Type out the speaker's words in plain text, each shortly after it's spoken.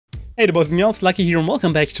Hey the boys and girls, Lucky here and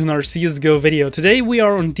welcome back to another CSGO video. Today we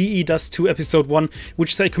are on DE Dust 2 episode 1,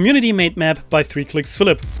 which is a community made map by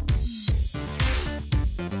 3kliksphilip.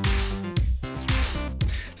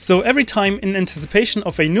 So every time in anticipation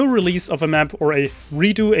of a new release of a map or a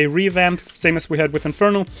redo, a revamp, same as we had with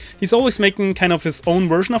Inferno, he's always making kind of his own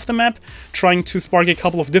version of the map, trying to spark a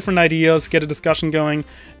couple of different ideas, get a discussion going,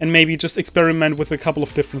 and maybe just experiment with a couple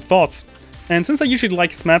of different thoughts. And since I usually like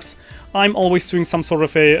his maps, I'm always doing some sort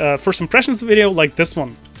of a first impressions video like this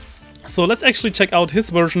one. So let's actually check out his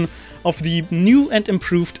version of the new and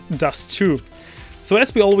improved Dust 2. So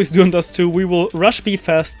as we always do in Dust 2, we will rush, be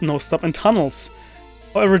fast, no stop in tunnels.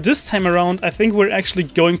 However, this time around, I think we're actually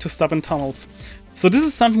going to stop in tunnels. So this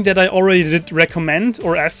is something that I already did recommend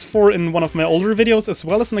or ask for in one of my older videos, as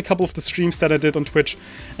well as in a couple of the streams that I did on Twitch.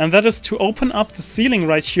 And that is to open up the ceiling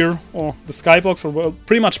right here, or the skybox, or well,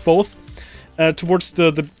 pretty much both, towards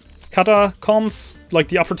the catacombs, like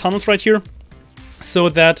the upper tunnels right here, so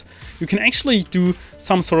that you can actually do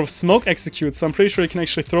some sort of smoke execute. So I'm pretty sure you can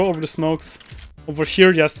actually throw over the smokes over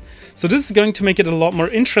here, yes. So this is going to make it a lot more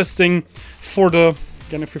interesting for the,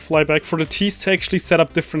 again if we fly back, for the T's to actually set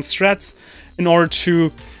up different strats in order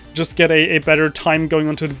to just get a better time going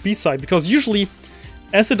onto the B side. Because usually,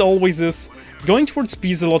 as it always is, going towards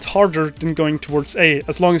B is a lot harder than going towards A,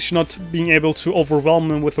 as long as you're not being able to overwhelm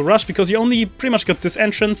them with a rush, because you only pretty much got this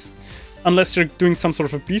entrance, unless you're doing some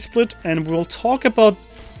sort of a B split, and we'll talk about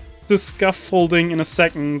the scaffolding in a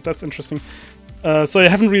second. That's interesting. So I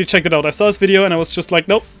haven't really checked it out. I saw this video and I was just like,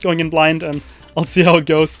 nope, going in blind, and I'll see how it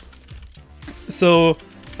goes. So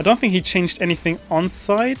I don't think he changed anything on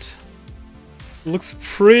site. Looks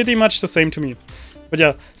pretty much the same to me. But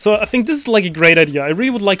yeah, so I think this is like a great idea. I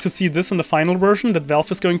really would like to see this in the final version that Valve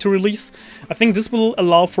is going to release. I think this will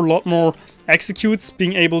allow for a lot more executes,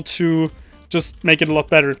 being able to just make it a lot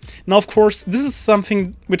better. Now, of course, this is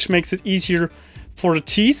something which makes it easier for the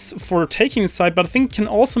T's for taking the site, but I think it can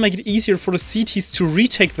also make it easier for the CTs to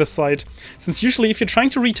retake the site. Since usually if you're trying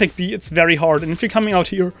to retake B, it's very hard, and if you're coming out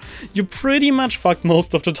here, you're pretty much fucked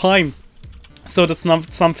most of the time. So that's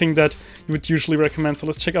not something that you would usually recommend. So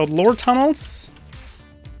let's check out lower tunnels.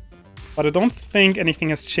 But I don't think anything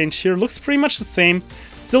has changed here. Looks pretty much the same.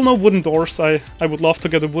 Still no wooden doors. I would love to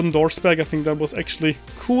get a wooden doors back. I think that was actually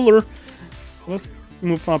cooler. Let's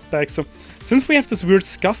move up back. So since we have this weird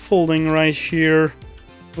scaffolding right here,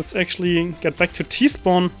 let's actually get back to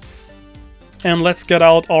T-spawn. And let's get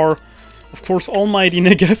out our, of course, almighty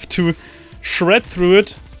Negev to shred through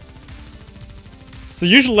it. So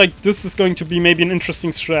usually like this is going to be maybe an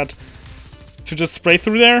interesting strat. To just spray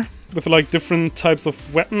through there with like different types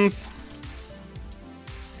of weapons.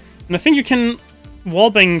 And I think you can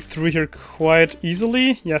wallbang through here quite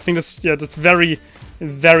easily. Yeah, I think that's very,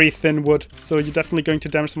 very thin wood. So you're definitely going to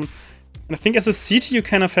damage someone. And I think as a CT you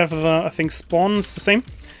kind of have, I think spawns the same.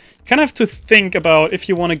 You kind of have to think about if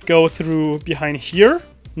you want to go through behind here,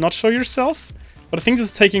 not show yourself. But I think this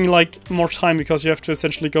is taking like more time because you have to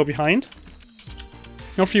essentially go behind.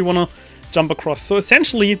 Or if you want to jump across. So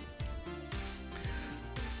essentially,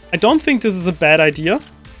 I don't think this is a bad idea,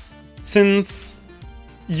 since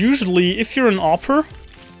usually if you're an AWPer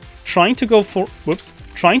trying to go for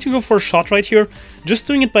a shot right here, just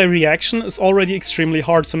doing it by reaction is already extremely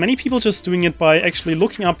hard. So many people just doing it by actually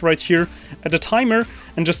looking up right here at the timer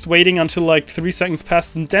and just waiting until like 3 seconds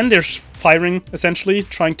passed, and then they're firing, essentially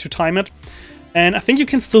trying to time it. And I think you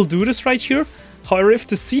can still do this right here. However, if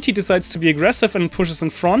the CT decides to be aggressive and pushes in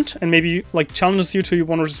front and maybe like challenges you to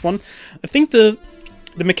 1 versus 1, I think the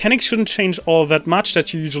mechanics shouldn't change all that much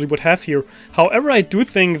that you usually would have here. However, I do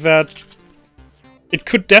think that it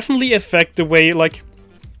could definitely affect the way, like,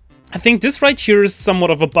 I think this right here is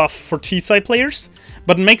somewhat of a buff for T-side players,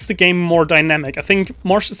 but it makes the game more dynamic. I think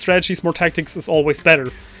more strategies, more tactics is always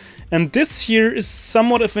better. And this here is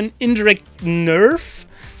somewhat of an indirect nerf.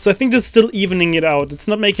 So I think this is still evening it out. It's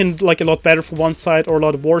not making like a lot better for one side or a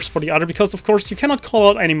lot worse for the other, because of course you cannot call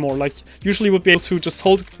out anymore. Like usually you would be able to just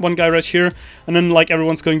hold one guy right here, and then like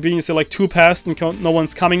everyone's going B, and you say like 2 passed and no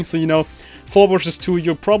one's coming. So you know, 4 versus 2,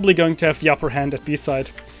 you're probably going to have the upper hand at B side,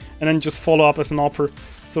 and then just follow up as an AWPer.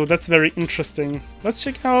 So that's very interesting. Let's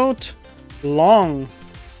check out long.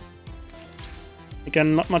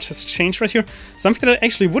 Again, not much has changed right here. Something that I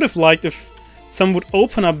actually would have liked if someone would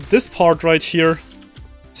open up this part right here,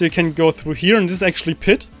 so you can go through here, and this is actually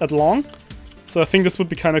pit at long. So I think this would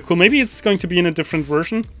be kind of cool. Maybe it's going to be in a different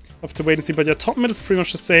version. I'll have to wait and see. But yeah, top mid is pretty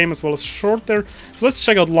much the same, as well as short there. So let's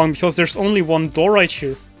check out long, because there's only one door right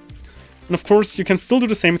here. And of course, you can still do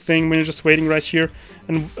the same thing when you're just waiting right here.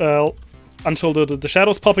 And until the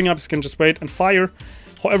shadow's popping up, you can just wait and fire.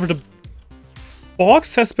 However, the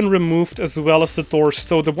box has been removed as well as the doors,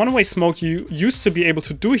 so the one-way smoke you used to be able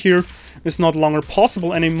to do here is not longer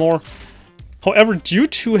possible anymore. However, due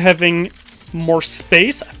to having more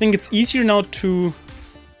space, I think it's easier now to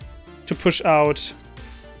push out.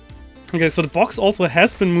 Okay, so the box also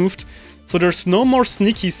has been moved, so there's no more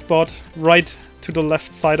sneaky spot right to the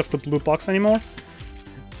left side of the blue box anymore.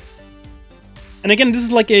 And again, this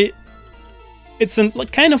is like it's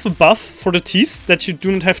like kind of a buff for the T's that you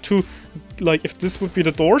do not have to, like if this would be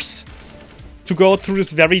the doors, to go through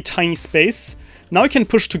this very tiny space. Now you can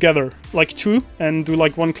push together, like two, and do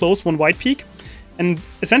like one close, one wide peek, and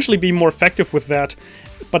essentially be more effective with that.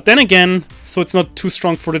 But then again, so it's not too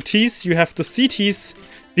strong for the T's, you have the CTs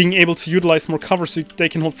being able to utilize more cover, so they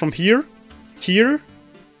can hold from here, here,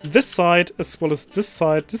 this side, as well as this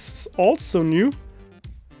side. This is also new.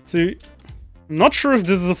 So I'm not sure if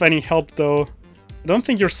this is of any help though. I don't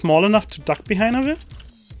think you're small enough to duck behind of it.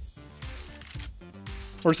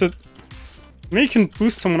 Or is it... Maybe you can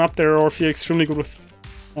boost someone up there, or if you're extremely good with...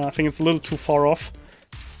 I think it's a little too far off.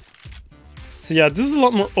 So yeah, this is a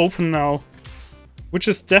lot more open now, which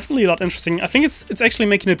is definitely a lot interesting. I think it's actually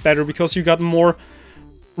making it better, because you got more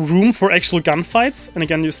room for actual gunfights. And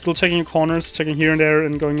again, you're still checking your corners, checking here and there,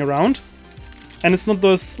 and going around. And it's not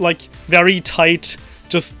those, like, very tight,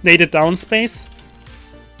 just naded down space.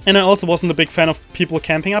 And I also wasn't a big fan of people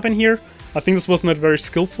camping up in here. I think this was not very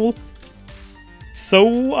skillful.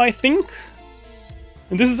 So I think...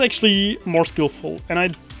 And this is actually more skillful, and I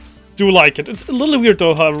do like it. It's a little weird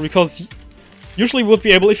though, however, because usually you would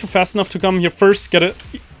be able, if you're fast enough to come here first, get a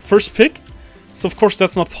first pick. So of course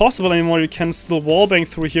that's not possible anymore. You can still wallbang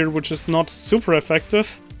through here, which is not super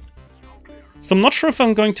effective. So I'm not sure if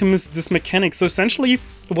I'm going to miss this mechanic. So essentially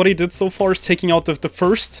what he did so far is taking out the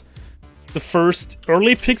first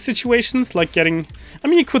early pick situations, like getting... I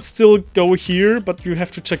mean, you could still go here, but you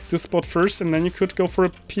have to check this spot first, and then you could go for a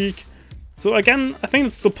peek. So again, I think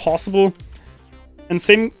it's still possible. And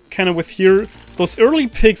same kind of with here. Those early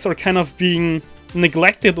picks are kind of being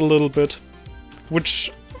neglected a little bit,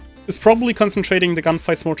 which is probably concentrating the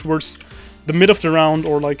gunfights more towards the mid of the round,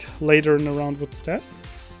 or like later in the round. What's that?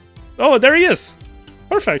 Oh, there he is!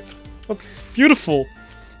 Perfect! That's beautiful!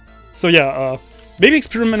 So yeah, maybe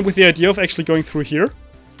experiment with the idea of actually going through here.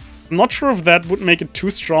 I'm not sure if that would make it too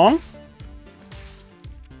strong.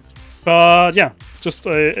 But yeah, just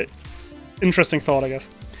a interesting thought, I guess.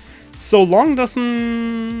 So long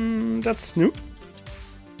doesn't... That's new.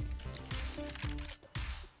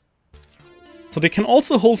 So they can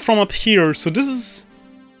also hold from up here. So this is,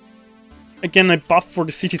 again, a buff for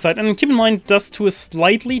the CT side. And keep in mind, it does to a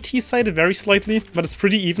slightly T side, very slightly, but it's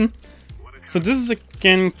pretty even. So this is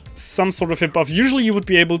again some sort of a buff. Usually you would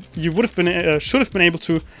be able, you would have been, should have been able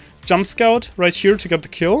to jump scout right here to get the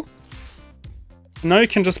kill. Now you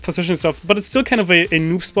can just position yourself, but it's still kind of a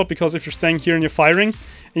noob spot, because if you're staying here and you're firing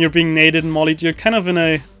and you're being naded and mollied, you're kind of in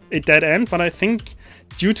a dead end. But I think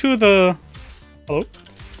due to the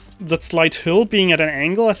that slight hill being at an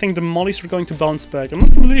angle, I think the mollies are going to bounce back. I'm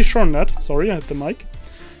not really sure on that. Sorry, I hit the mic.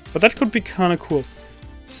 But that could be kind of cool.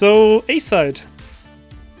 So A side.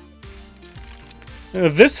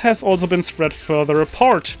 This has also been spread further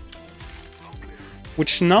apart,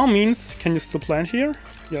 which now means, can you still plant here?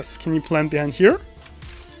 Yes, can you plant behind here?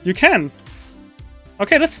 You can.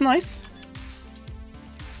 Okay, that's nice.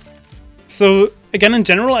 So again, in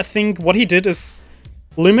general, I think what he did is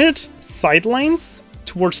limit sidelines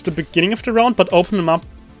towards the beginning of the round, but open them up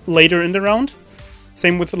later in the round.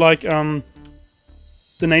 Same with like the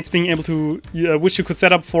nades being able to, which you could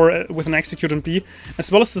set up for with an execute and B, as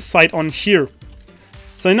well as the sight on here.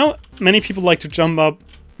 So I know many people like to jump up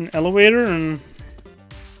an elevator, and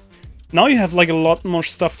now you have like a lot more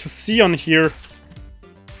stuff to see on here.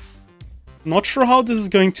 Not sure how this is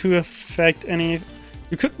going to affect any...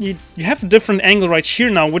 You have a different angle right here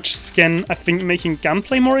now, which is, again, I think, making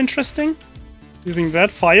gunplay more interesting. Using that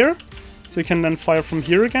fire, so you can then fire from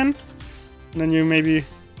here again. And then you maybe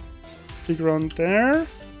peek around there.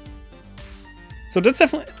 So that's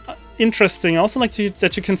definitely interesting. I also like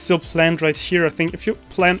that you can still plant right here. I think if you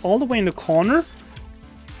plant all the way in the corner,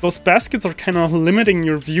 those baskets are kind of limiting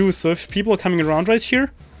your view. So if people are coming around right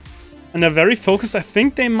here and they're very focused, I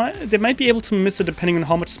think they might be able to miss it depending on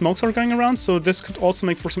how much smokes are going around. So this could also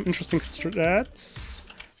make for some interesting strats.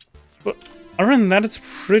 But other than that, it's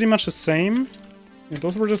pretty much the same. Yeah,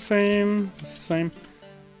 those were the same. It's the same.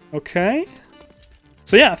 Okay.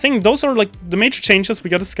 So yeah, I think those are like the major changes. We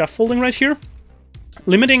got a scaffolding right here,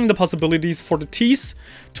 limiting the possibilities for the T's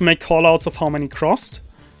to make callouts of how many crossed.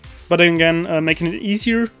 But again, making it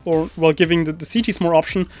easier, or well, giving the CTs more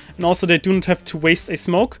option. And also they do not have to waste a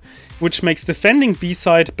smoke, which makes defending B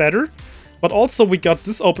side better. But also we got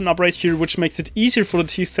this open up right here, which makes it easier for the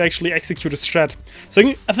T's to actually execute a strat. So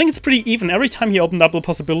I think it's pretty even. Every time he opened up a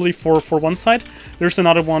possibility for one side, there's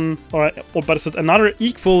another one, or better said, another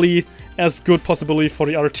equally as good possibility for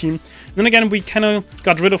the other team. And then again, we kind of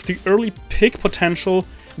got rid of the early pick potential.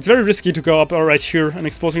 It's very risky to go up right here and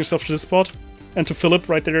exposing yourself to this spot. And to Philip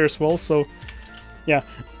right there as well, so yeah.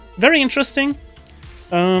 Very interesting.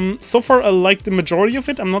 So far I like the majority of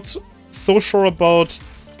it. I'm not so sure about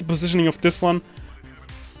the positioning of this one,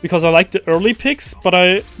 because I like the early picks, but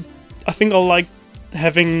I think I like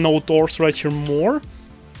having no doors right here more.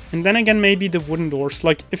 And then again, maybe the wooden doors.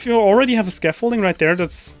 Like, if you already have a scaffolding right there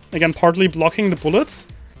that's, again, partly blocking the bullets,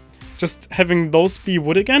 just having those be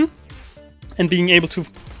wood again, and being able to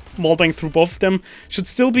wallbang through both of them should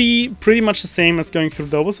still be pretty much the same as going through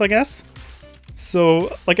those, I guess.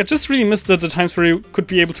 So, like, I just really missed the times where you could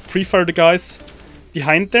be able to pre-fire the guys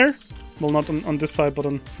behind there. Well, not on this side, but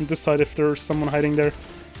on this side if there's someone hiding there.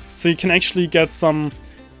 So you can actually get some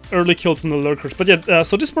early kills in the lurkers. But yeah,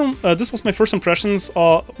 so this was my first impression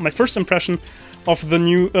of the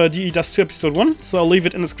new DE Dust 2 Episode 1. So I'll leave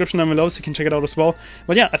it in the description down below so you can check it out as well.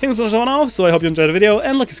 But yeah, I think this was all now, so I hope you enjoyed the video,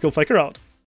 and luckySkillFaker out.